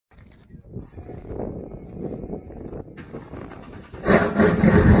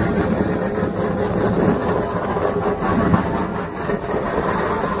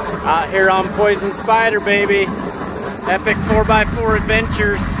Out here on Poison Spider, baby. Epic 4x4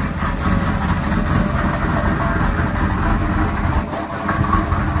 adventures.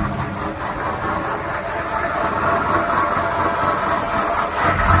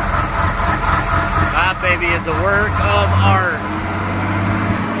 That baby is a work of art.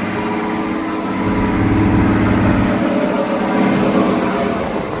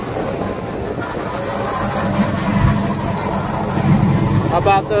 How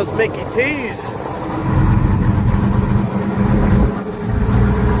about those Mickey T's?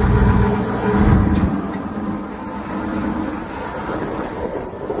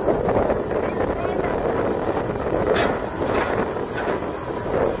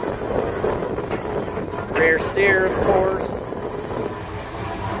 Rear steer, of course.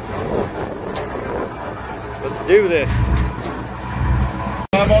 Let's do this.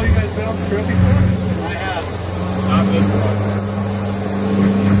 Have all you guys been on the trail before? I have. Not this one.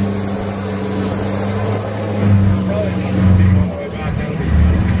 Probably not to be on the way back out.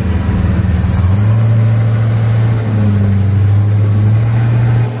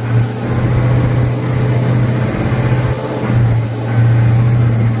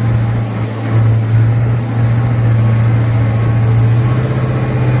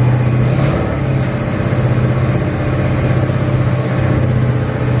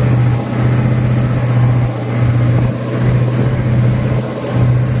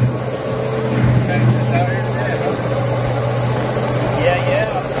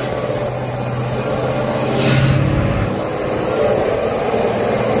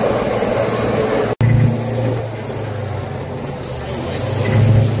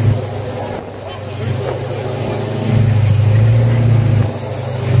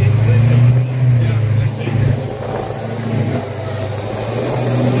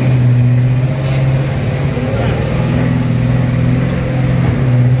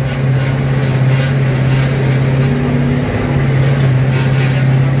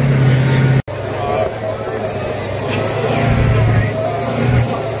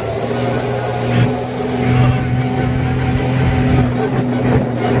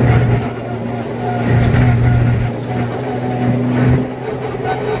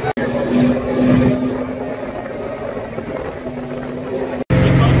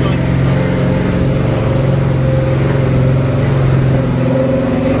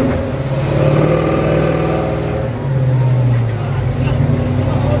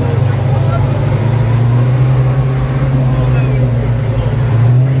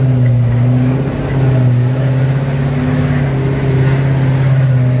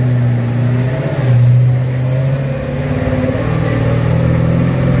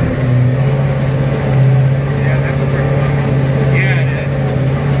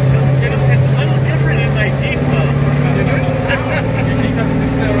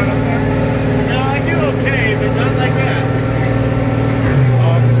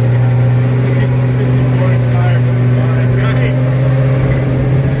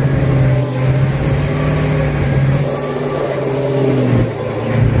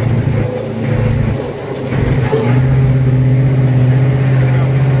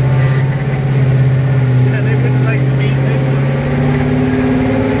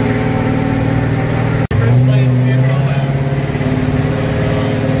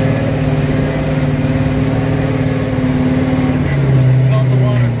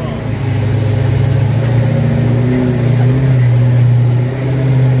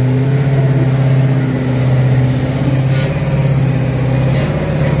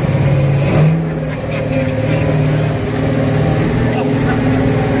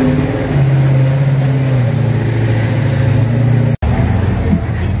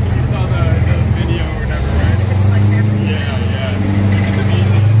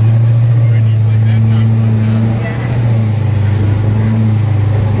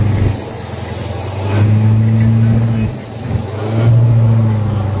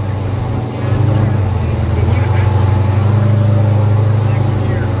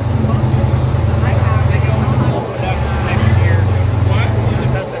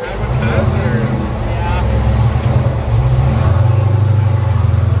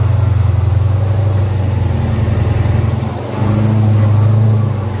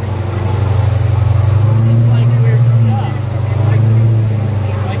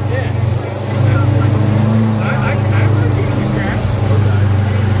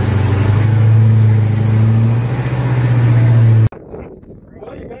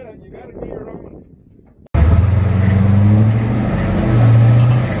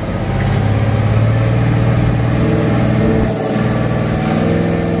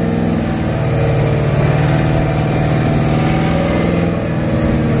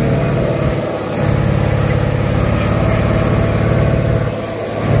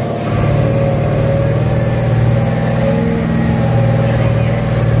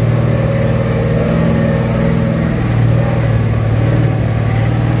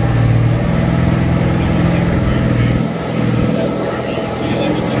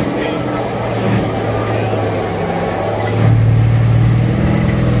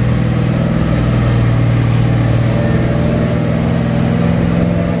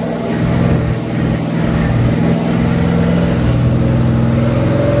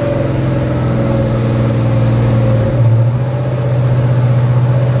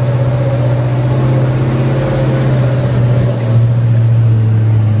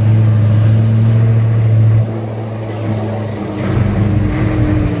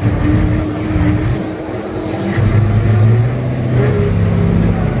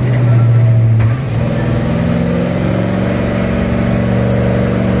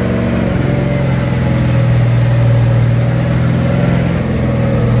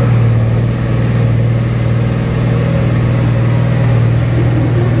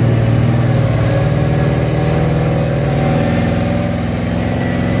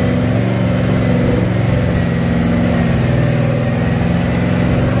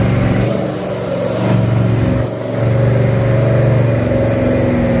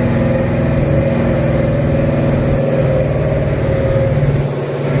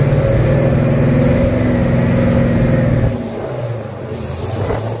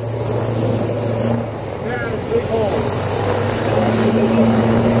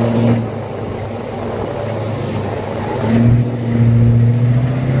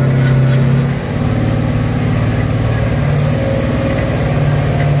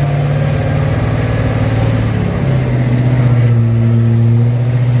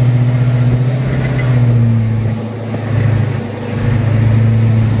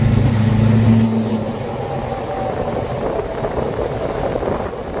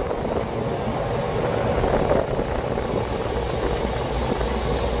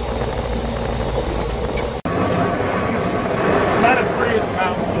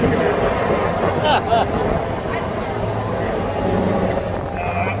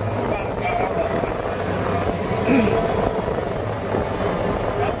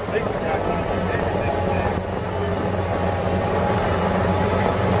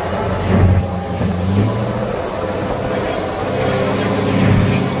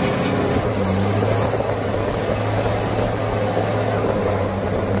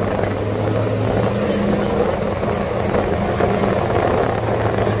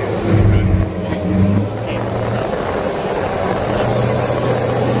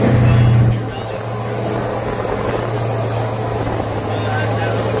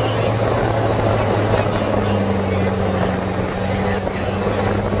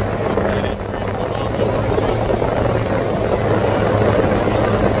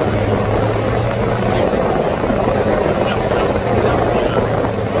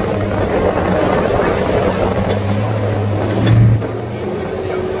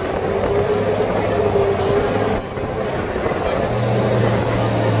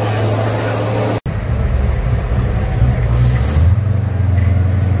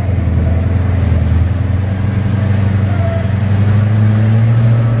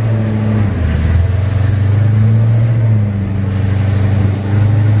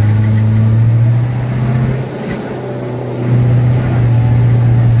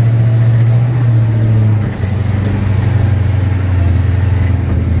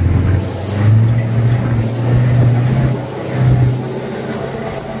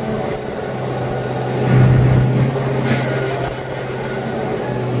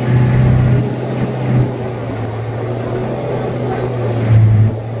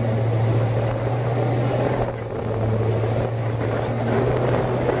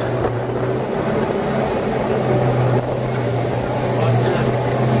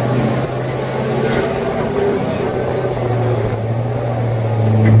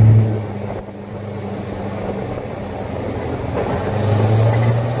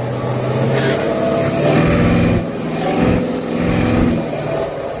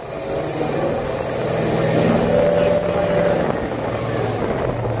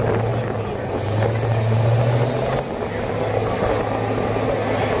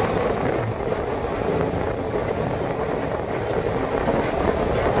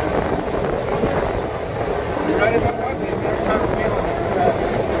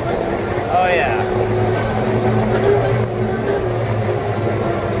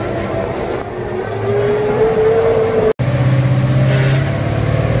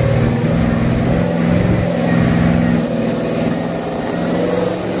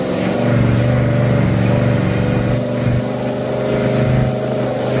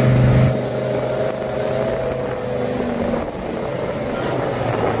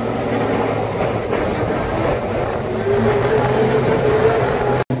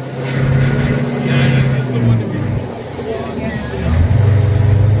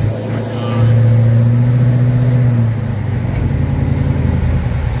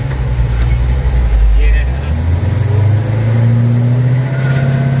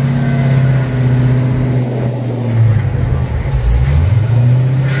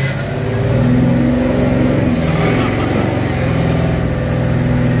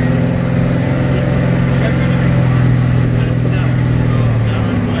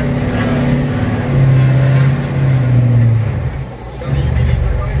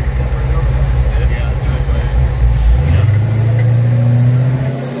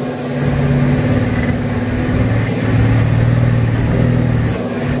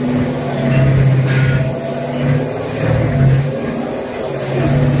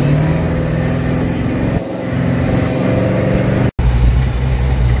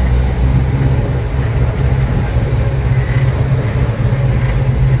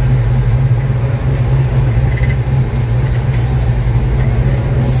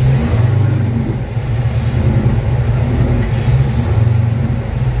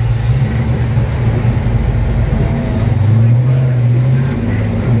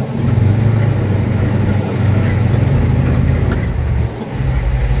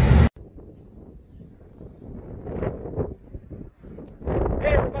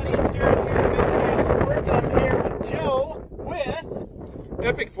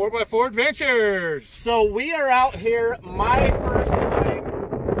 4x4 Adventures. So we are out here, my first time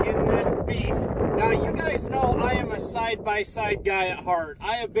in this beast. Now you guys know I am a side-by-side guy at heart.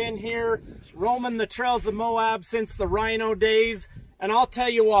 I have been here roaming the trails of Moab since the Rhino days. And I'll tell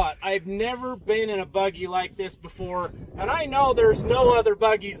you what, I've never been in a buggy like this before. And I know there's no other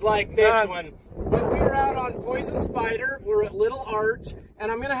buggies like this one. But we're out on Poison Spider. We're at Little Arch.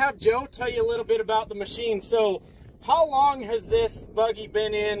 And I'm going to have Joe tell you a little bit about the machine. So how long has this buggy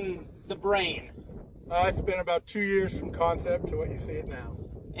been in the brain? It's been about 2 years from concept to what you see it now.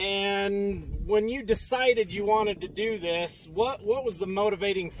 And when you decided you wanted to do this, what was the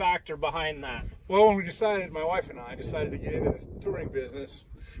motivating factor behind that? Well, when we decided, my wife and I decided to get into this touring business,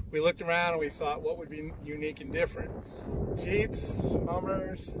 we looked around and we thought, what would be unique and different? Jeeps,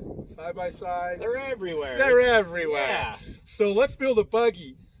 Hummers, side-by-sides. They're everywhere. They're everywhere. Yeah. So let's build a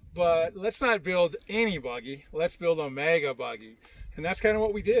buggy, but let's not build any buggy. Let's build a mega buggy. And that's kind of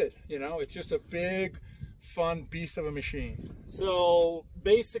what we did. You know, it's just a big, fun beast of a machine. So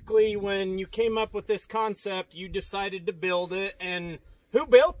basically, when you came up with this concept, you decided to build it. And who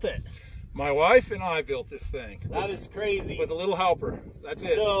built it? My wife and I built this thing. That is crazy. With a little helper. That's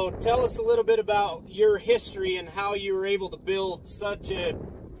it. So tell us a little bit about your history and how you were able to build such a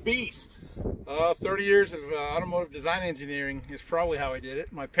beast. 30 years of automotive design engineering is probably how I did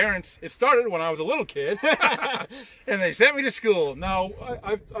it. My parents, it started when I was a little kid, and they sent me to school. No,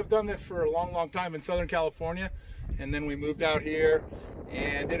 I've done this for a long time in Southern California, and then we moved out here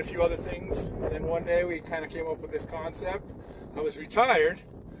and did a few other things. And then one day we kind of came up with this concept. I was retired,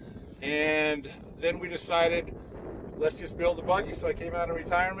 and then we decided, let's just build a buggy. So I came out of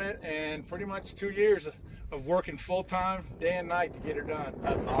retirement, and pretty much 2 years of working full-time, day and night to get her done.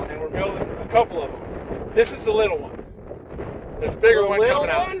 That's awesome. And we're building a couple of them. This is the little one. There's a bigger one coming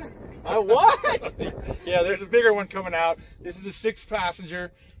out. What? Yeah, there's a bigger one coming out. This is a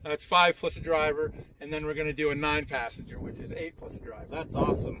 6-passenger. That's 5 plus a driver. And then we're going to do a 9-passenger, which is 8 plus a driver. That's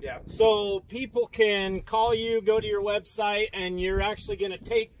awesome. Yeah. So people can call you, go to your website, and you're actually going to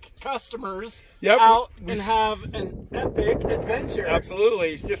take customers out and have an epic adventure.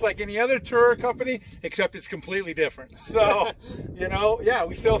 Absolutely. It's just like any other tour company, except it's completely different. So, you know, yeah,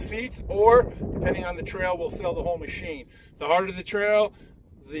 we sell seats, or depending on the trail, we'll sell the whole machine. The harder the trail,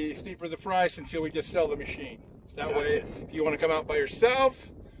 the steeper the price, until we just sell the machine. That way, if you want to come out by yourself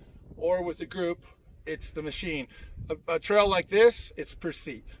or with a group, it's the machine. A trail like this, it's per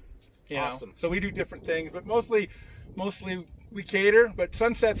seat. Awesome. So we do different things, but mostly we cater, but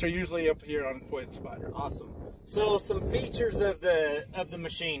sunsets are usually up here on Poison Spider. Awesome. So some features of the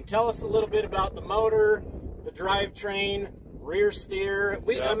machine. Tell us a little bit about the motor, the drivetrain, rear steer.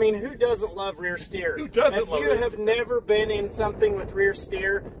 I mean, who doesn't love rear steer? Who doesn't love rear steer? If you have never been in something with rear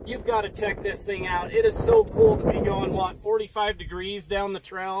steer, you've got to check this thing out. It is so cool to be going, what, 45 degrees down the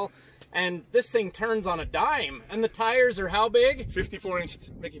trail, and this thing turns on a dime. And the tires are how big? 54-inch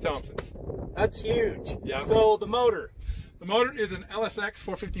Mickey Thompsons. That's huge. Yeah. So the motor? The motor is an LSX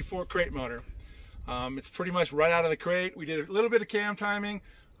 454 crate motor. It's pretty much right out of the crate. We did a little bit of cam timing,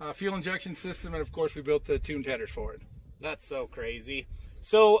 fuel injection system, and of course we built the tuned headers for it. That's so crazy.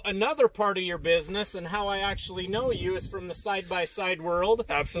 So another part of your business and how I actually know you is from the side-by-side world.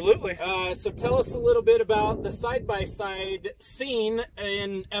 Absolutely. So tell us a little bit about the side-by-side scene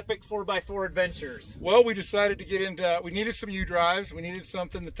in Epic 4x4 Adventures. Well, we decided to get into, we needed some U-drives. We needed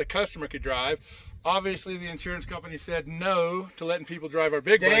something that the customer could drive. Obviously, the insurance company said no to letting people drive our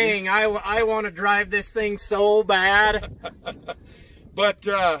big buggies. Dang, I want to drive this thing so bad. But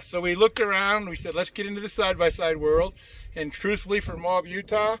so we looked around, we said, let's get into the side-by-side world. And truthfully, for Moab,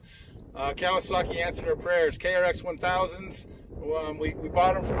 Utah, Kawasaki answered our prayers. KRX 1000s, we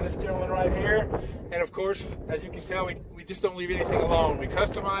bought them from this gentleman right here. And of course, as you can tell, we just don't leave anything alone. We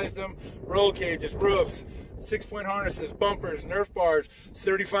customized them, roll cages, roofs, 6-point harnesses, bumpers, Nerf bars,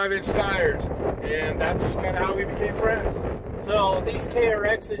 35-inch tires. And that's kind of how we became friends. So these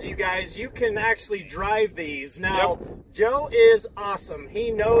KRXs, you guys, you can actually drive these. Now, Joe is awesome.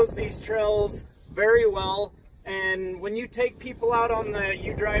 He knows these trails very well. And when you take people out on the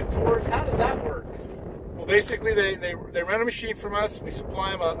U-Drive tours, how does that work? Well, basically, they rent a machine from us. We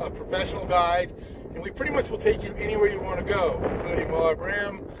supply them a professional guide, and we pretty much will take you anywhere you want to go, including Moab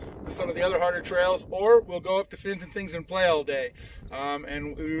Rim, some of the other harder trails, or we'll go up to Fins and Things and play all day.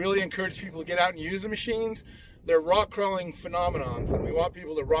 And we really encourage people to get out and use the machines. They're rock crawling phenomenons, and we want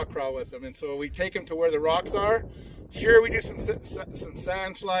people to rock crawl with them. And so we take them to where the rocks are. Sure, we do some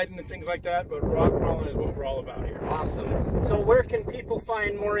sand sliding and things like that, but rock crawling is what we're all about here. Awesome. So where can people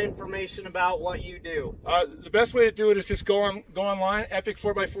find more information about what you do? The best way to do it is just go online,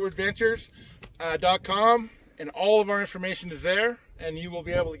 epic4x4adventures.com, and all of our information is there. and you will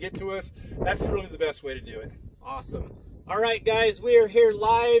be able to get to us. That's really the best way to do it. Awesome. All right, guys, we are here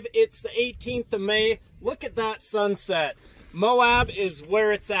live. It's the 18th of May. Look at that sunset. Moab is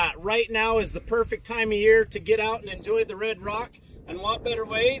where it's at. Right now is the perfect time of year to get out and enjoy the Red Rock. And what better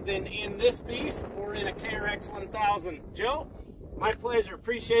way than in this beast or in a KRX 1000. Joe, my pleasure.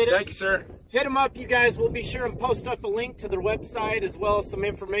 Appreciate it. Thank you, sir. Hit them up, you guys. We'll be sure and post up a link to their website as well as some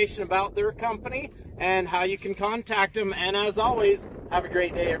information about their company and how you can contact them. And as always, have a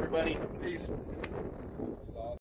great day, everybody. Peace.